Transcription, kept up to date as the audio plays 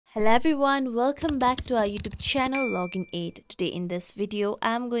Hello everyone, welcome back to our YouTube channel Logging 8. Today in this video,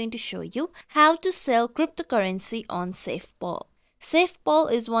 I am going to show you how to sell cryptocurrency on SafePal.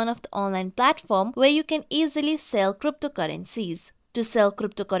 SafePal is one of the online platforms where you can easily sell cryptocurrencies. To sell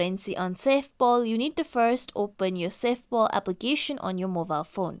cryptocurrency on SafePal, you need to first open your SafePal application on your mobile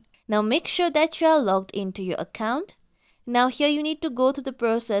phone. Now make sure that you are logged into your account. Now here you need to go through the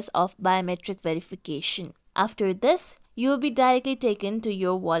process of biometric verification. After this, you will be directly taken to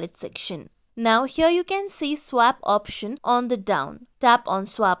your wallet section. Now here you can see swap option on the down. Tap on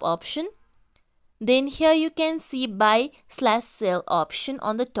swap option. Then here you can see buy/sell option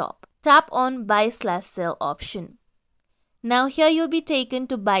on the top. Tap on buy/sell option. Now here you'll be taken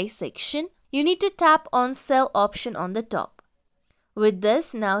to buy section. You need to tap on sell option on the top. With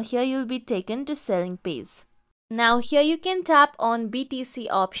this, now here you'll be taken to selling page. Now here you can tap on BTC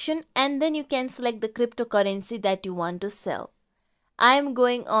option and then you can select the cryptocurrency that you want to sell. I am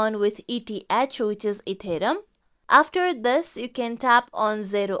going on with ETH, which is Ethereum. After this, you can tap on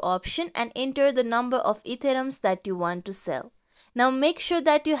 0 option and enter the number of Ethereums that you want to sell. Now make sure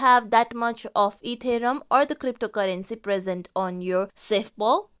that you have that much of Ethereum or the cryptocurrency present on your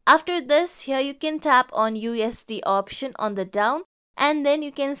SafePal. After this, here you can tap on USD option on the down. And then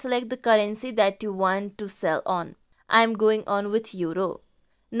you can select the currency that you want to sell on. I am going on with Euro.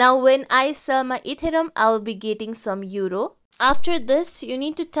 Now when I sell my Ethereum, I will be getting some Euro. After this, you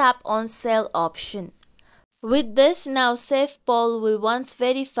need to tap on sell option. With this, now SafePal will once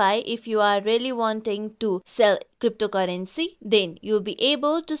verify if you are really wanting to sell cryptocurrency, then you'll be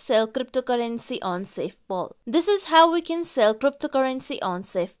able to sell cryptocurrency on SafePal. This is how we can sell cryptocurrency on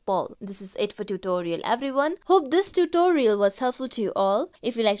SafePal. This is it for tutorial everyone. Hope this tutorial was helpful to you all.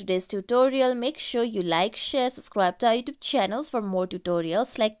 If you like today's tutorial, make sure you like, share, subscribe to our YouTube channel for more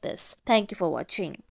tutorials like this. Thank you for watching.